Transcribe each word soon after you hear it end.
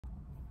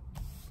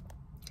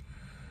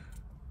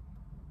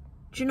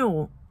Do you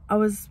know, I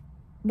was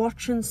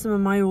watching some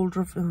of my old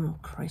oh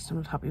Christ, I'm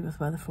not happy with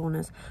where the phone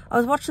is. I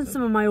was watching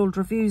some of my old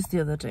reviews the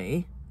other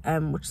day,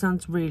 which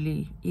sounds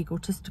really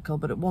egotistical,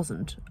 but it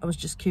wasn't. I was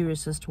just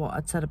curious as to what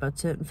I'd said about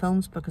certain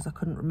films because I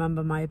couldn't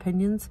remember my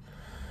opinions.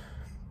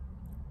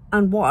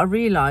 And what I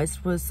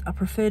realised was I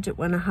preferred it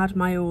when I had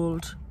my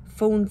old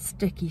phone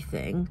sticky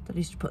thing that I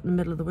used to put in the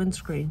middle of the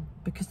windscreen,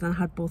 because then I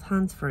had both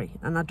hands free,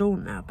 and I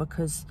don't now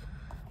because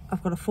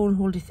I've got a phone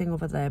holdy thing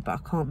over there but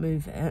I can't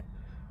move it,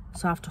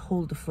 so I have to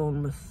hold the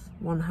phone with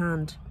one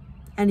hand.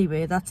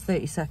 Anyway, that's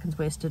 30 seconds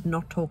wasted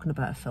not talking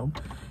about a film.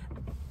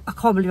 I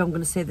can't believe I'm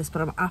going to say this,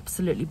 but I'm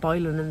absolutely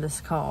boiling in this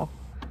car,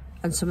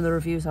 and some of the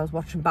reviews I was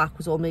watching back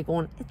was all me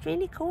going, it's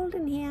really cold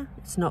in here.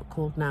 It's not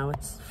cold now,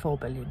 it's 4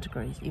 billion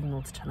degrees, even though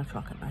it's 10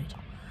 o'clock at night.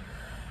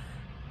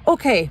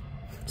 Okay,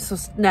 so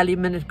it's nearly a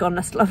minute gone,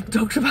 I still haven't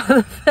talked about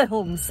the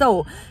film.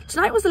 So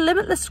tonight was a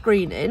Limitless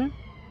screening.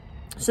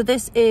 So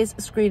this is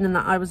a screening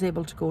that I was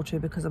able to go to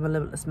because I'm a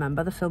Limitless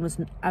member. The film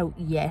isn't out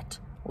yet,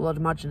 although I'd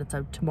imagine it's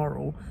out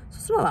tomorrow, so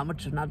it's not that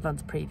much of an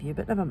advance preview,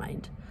 but never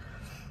mind.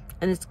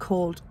 And it's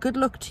called Good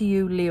Luck to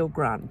You, Leo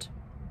Grande.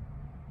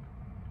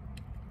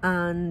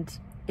 And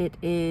it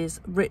is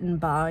written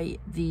by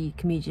the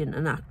comedian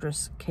and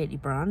actress Katie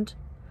Brand,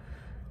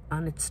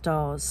 and it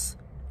stars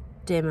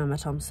Dame Emma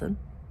Thompson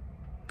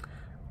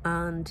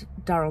and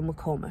Daryl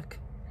McCormack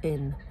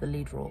in the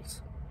lead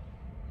roles.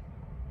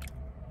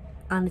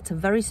 And it's a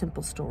very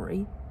simple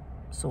story,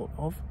 sort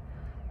of.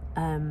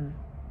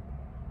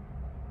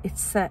 It's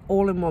set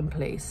all in one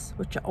place,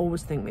 which I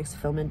always think makes a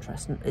film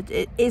interesting.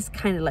 It is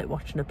kind of like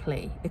watching a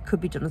play. It could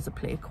be done as a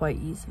play quite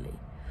easily.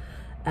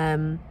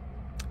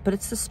 But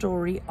it's the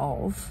story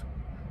of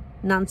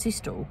Nancy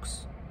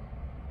Stokes,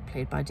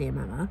 played by Dame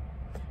Emma,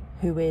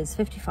 who is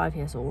 55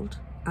 years old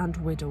and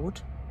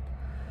widowed.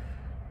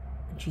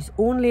 And she's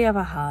only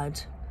ever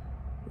had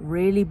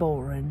really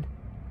boring,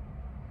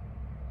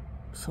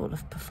 sort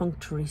of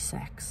perfunctory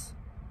sex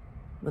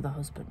with a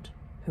husband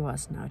who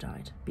has now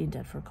died, been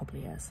dead for a couple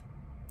of years.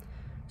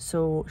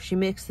 So she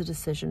makes the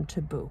decision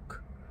to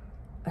book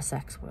a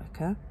sex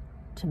worker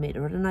to meet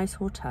her at a nice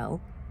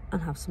hotel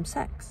and have some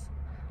sex.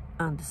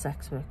 And the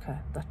sex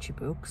worker that she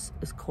books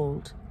is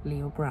called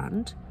Leo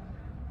Grande,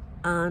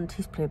 and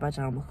he's played by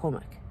Daryl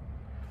McCormack.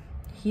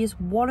 He is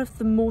one of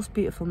the most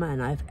beautiful men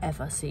I've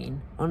ever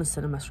seen on a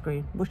cinema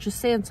screen, which is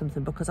saying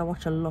something because I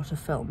watch a lot of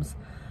films.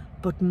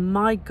 But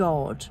my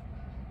God,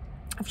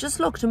 I've just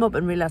looked him up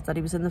and realised that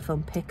he was in the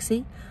film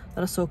Pixie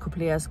that I saw a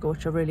couple of years ago,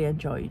 which I really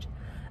enjoyed.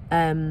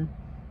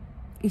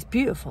 He's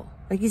beautiful.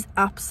 Like, he's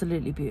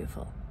absolutely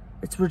beautiful.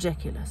 It's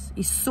ridiculous.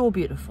 He's so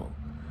beautiful.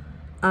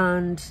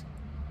 And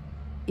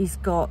he's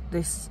got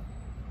this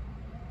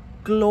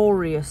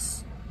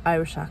glorious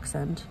Irish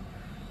accent,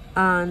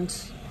 and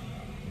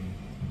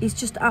he's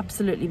just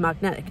absolutely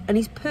magnetic, and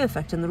he's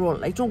perfect in the role.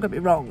 Like, don't get me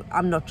wrong,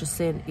 I'm not just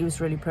saying he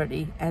was really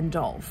pretty, end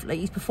of. Like,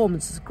 his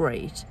performance is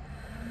great.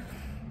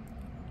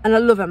 And I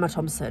love Emma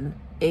Thompson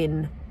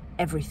in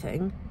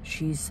everything.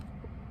 She's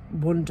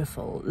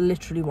wonderful,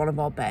 literally one of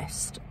our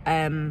best.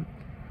 And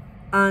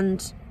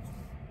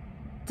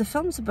the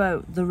film's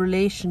about the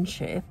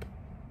relationship,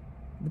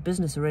 the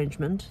business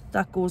arrangement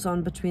that goes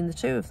on between the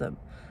two of them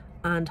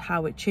and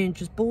how it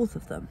changes both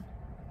of them.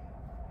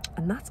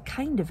 And that's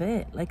kind of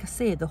it. Like I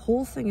say, the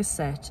whole thing is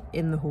set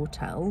in the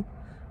hotel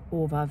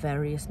over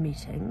various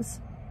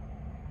meetings,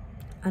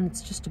 and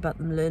it's just about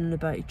them learning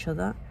about each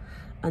other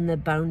and their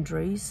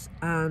boundaries.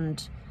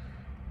 And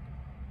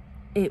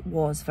it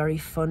was very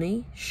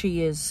funny.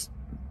 She is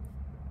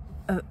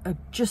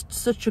just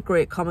such a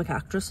great comic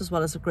actress as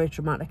well as a great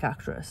dramatic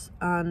actress,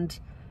 and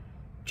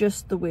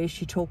just the way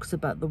she talks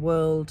about the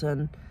world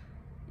and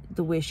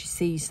the way she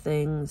sees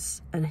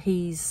things. And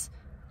he's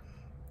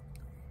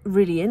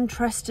really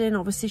interesting.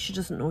 Obviously she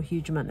doesn't know a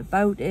huge amount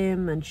about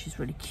him, and she's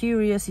really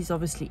curious. He's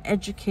obviously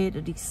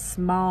educated, he's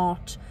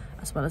smart,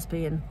 as well as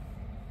being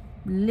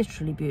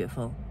literally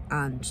beautiful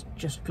and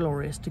just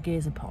glorious to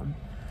gaze upon.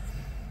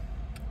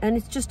 And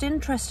it's just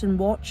interesting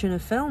watching a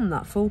film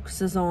that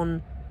focuses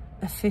on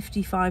a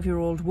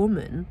 55-year-old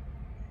woman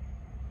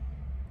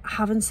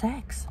having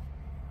sex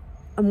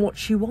and what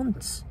she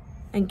wants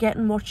and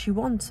getting what she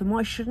wants. And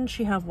why shouldn't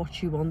she have what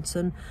she wants?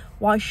 And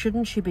why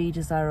shouldn't she be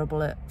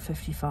desirable at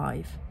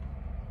 55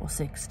 or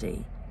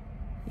 60?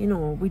 You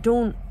know, we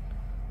don't...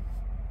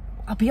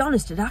 I'll be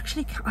honest,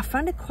 I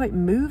find it quite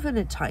moving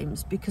at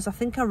times, because I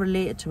think I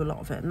related to a lot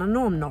of it. And I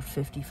know I'm not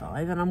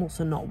 55, and I'm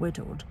also not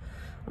widowed.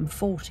 I'm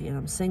 40 and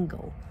I'm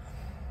single.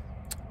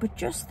 But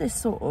just this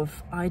sort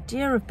of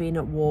idea of being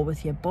at war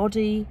with your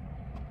body,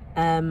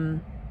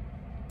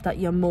 that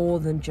you're more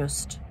than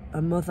just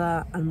a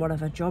mother and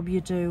whatever job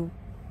you do,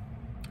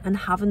 and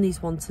having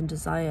these wants and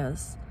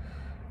desires,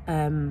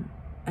 and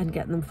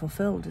getting them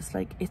fulfilled. It's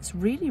like, it's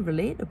really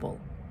relatable.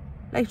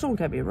 Like, don't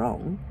get me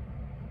wrong,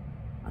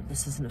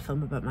 this isn't a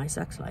film about my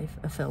sex life,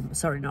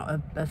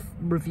 a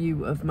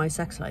review of my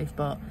sex life,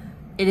 but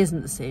it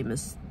isn't the same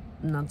as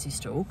Nancy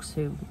Stokes,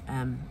 who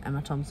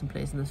Emma Thompson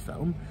plays in this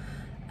film.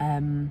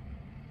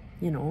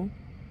 You know,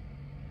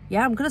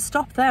 yeah, I'm going to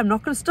stop there. I'm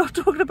not going to start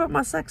talking about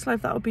my sex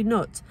life. That would be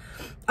nuts.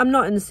 I'm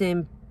not in the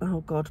same,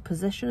 oh God,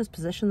 position. Is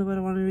position the word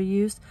I want to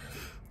reuse?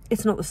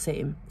 It's not the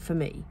same for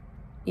me.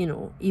 You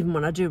know, even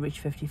when I do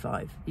reach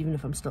 55, even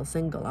if I'm still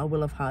single, I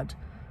will have had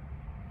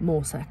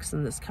more sex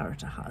than this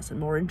character has and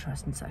more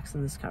interesting sex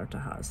than this character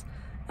has.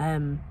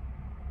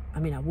 I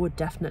mean, I would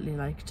definitely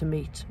like to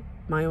meet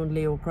my own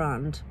Leo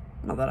Grande.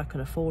 Not that I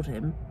could afford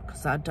him,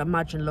 because I'd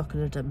imagine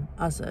looking at him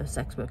as a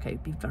sex worker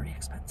would be very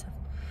expensive.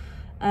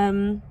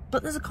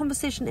 But there's a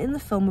conversation in the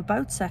film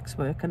about sex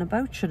work and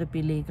about should it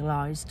be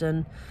legalised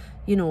and,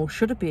 you know,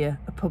 should it be a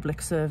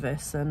public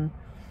service. And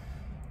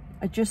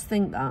I just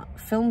think that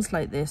films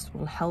like this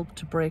will help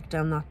to break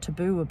down that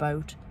taboo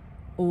about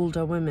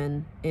older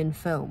women in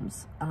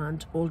films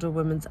and older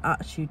women's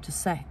attitude to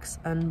sex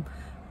and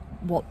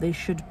what they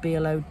should be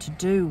allowed to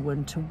do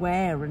and to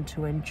wear and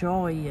to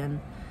enjoy, and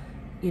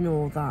you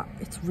know, that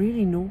it's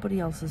really nobody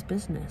else's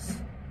business.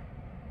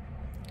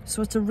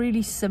 So it's a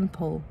really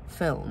simple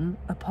film,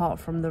 apart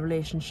from the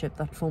relationship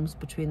that forms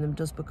between them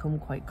does become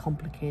quite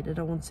complicated.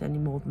 I won't say any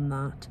more than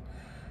that.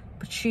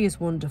 But she is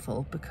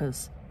wonderful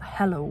because,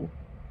 hello,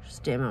 she's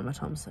Dame Emma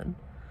Thompson,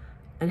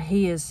 and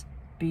he is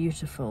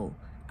beautiful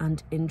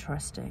and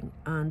interesting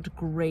and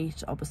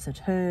great opposite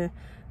her.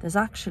 There's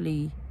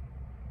actually,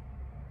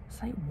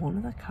 is like one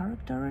other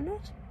character in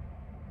it?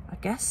 I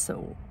guess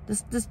so.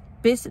 There's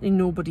basically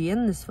nobody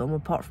in this film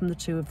apart from the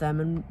two of them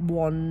and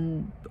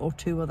one or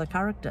two other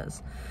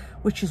characters,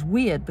 which is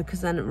weird because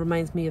then it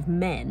reminds me of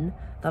Men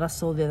that I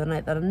saw the other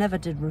night that I never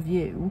did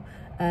review,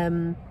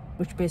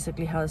 which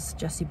basically has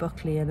Jessie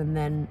Buckley in and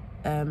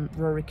then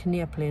Rory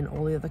Kinnear playing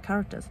all the other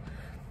characters.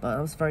 But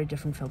it was a very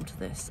different film to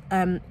this.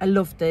 I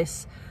loved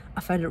this. I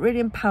found it really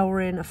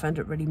empowering. I found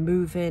it really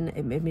moving.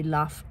 It made me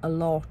laugh a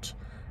lot.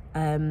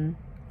 And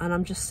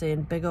I'm just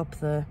saying, big up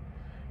the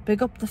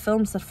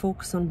films that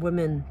focus on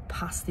women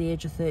past the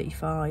age of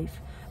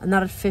 35, and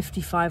that at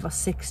 55 or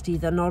 60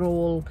 they're not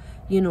all,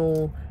 you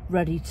know,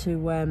 ready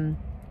to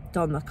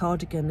don their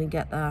cardigan and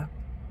get their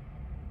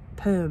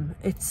perm.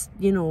 It's,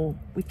 you know,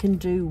 we can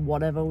do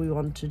whatever we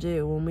want to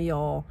do, and we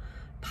are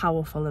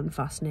powerful and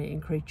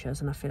fascinating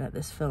creatures, and I feel like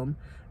this film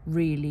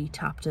really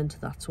tapped into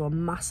that. So a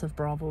massive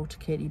bravo to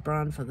Katie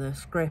Brand for the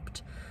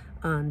script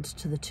and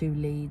to the two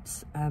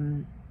leads.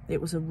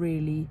 It was a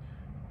really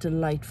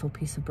delightful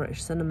piece of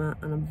British cinema,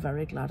 and I'm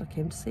very glad I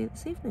came to see it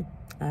this evening.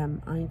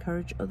 I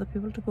encourage other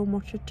people to go and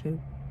watch it too.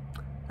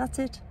 That's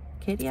it.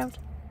 Katie out.